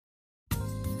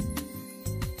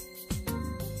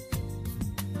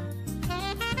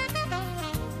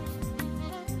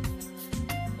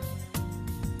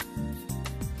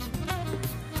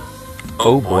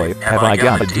Oh boy, have I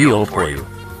got a deal for you.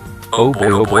 Oh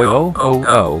boy, oh boy,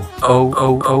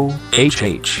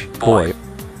 boy.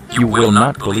 You will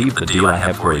not believe the deal I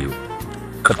have for you.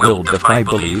 But will defy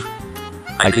belief.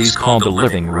 It is called the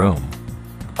living room.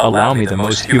 Allow me the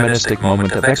most humanistic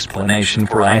moment of explanation,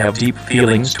 for I have deep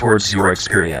feelings towards your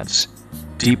experience.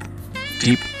 Deep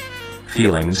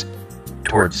feelings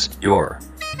towards your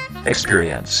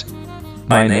experience.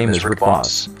 My name is Rick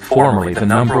Boss, formerly the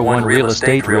 #1 real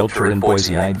estate realtor in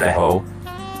Boise, Idaho,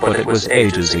 but it was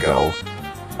ages ago.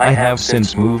 I have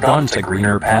since moved on to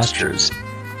greener pastures.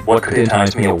 What could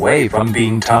entice me away from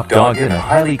being top dog in a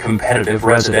highly competitive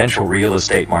residential real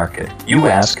estate market, you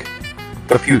ask?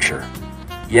 The future.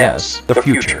 Yes, the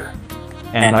future.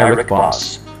 And I, Rick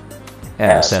Boss.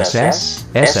 SSS.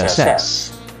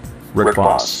 Rick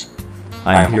Boss.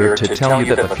 I'm here to tell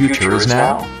you that the future is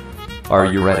now. Are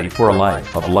you ready for a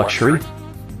life of luxury?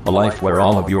 A life where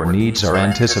all of your needs are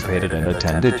anticipated and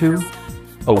attended to?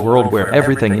 A world where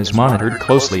everything is monitored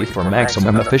closely for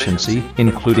maximum efficiency,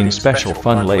 including special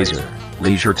fun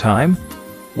leisure time?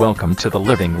 Welcome to the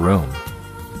living room.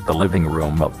 The living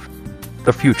room of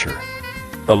the future.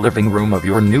 The living room of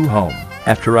your new home,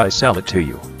 after I sell it to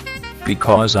you.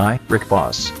 Because I, Rick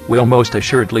Boss, will most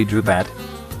assuredly do that.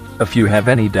 If you have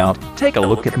any doubt, take a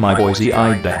look at my Boise,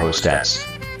 Idaho stats.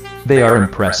 They are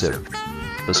impressive.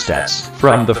 The stats.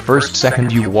 From the first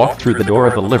second you walk through the door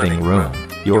of the living room,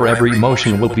 your every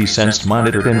motion will be sensed,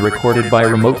 monitored, and recorded by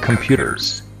remote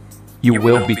computers. You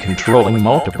will be controlling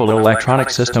multiple electronic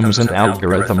systems and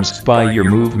algorithms by your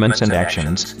movements and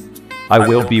actions. I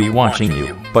will be watching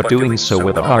you, but doing so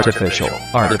with an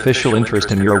artificial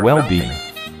interest in your well-being.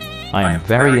 I am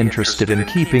very interested in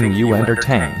keeping you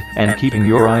entertained and keeping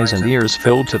your eyes and ears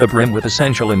filled to the brim with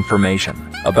essential information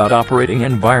about operating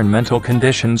environmental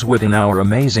conditions within our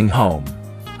amazing home.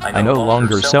 I no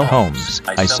longer sell homes,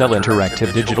 I sell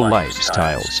interactive digital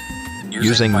lifestyles.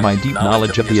 Using my deep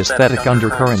knowledge of the aesthetic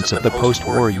undercurrents of the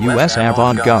post-war US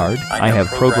avant-garde, I have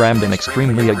programmed an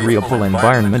extremely agreeable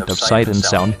environment of sight and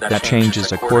sound that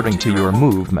changes according to your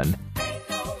movement.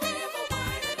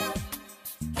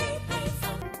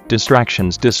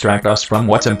 Distractions distract us from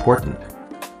what's important.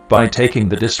 By taking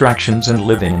the distractions and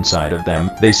living inside of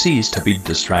them, they cease to be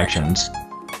distractions.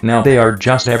 Now they are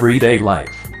just everyday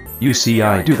life. You see,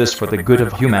 I do this for the good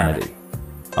of humanity.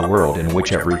 A world in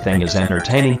which everything is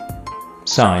entertaining?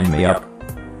 Sign me up.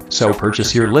 So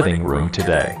purchase your living room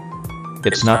today.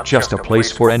 It's not just a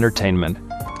place for entertainment.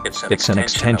 It's an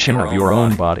extension of your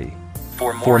own body.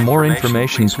 For more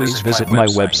information, please visit my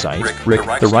website, Rick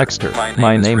the Rickster.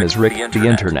 My name is Rick the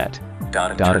Internet.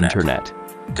 Internet.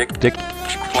 Dick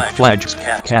flag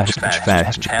cast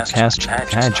class as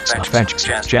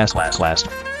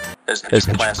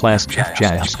class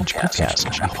jazz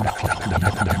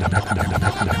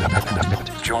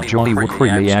Johnny would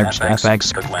create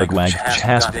fags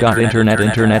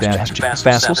internet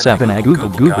facile 7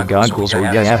 Google goggles or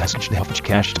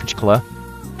cash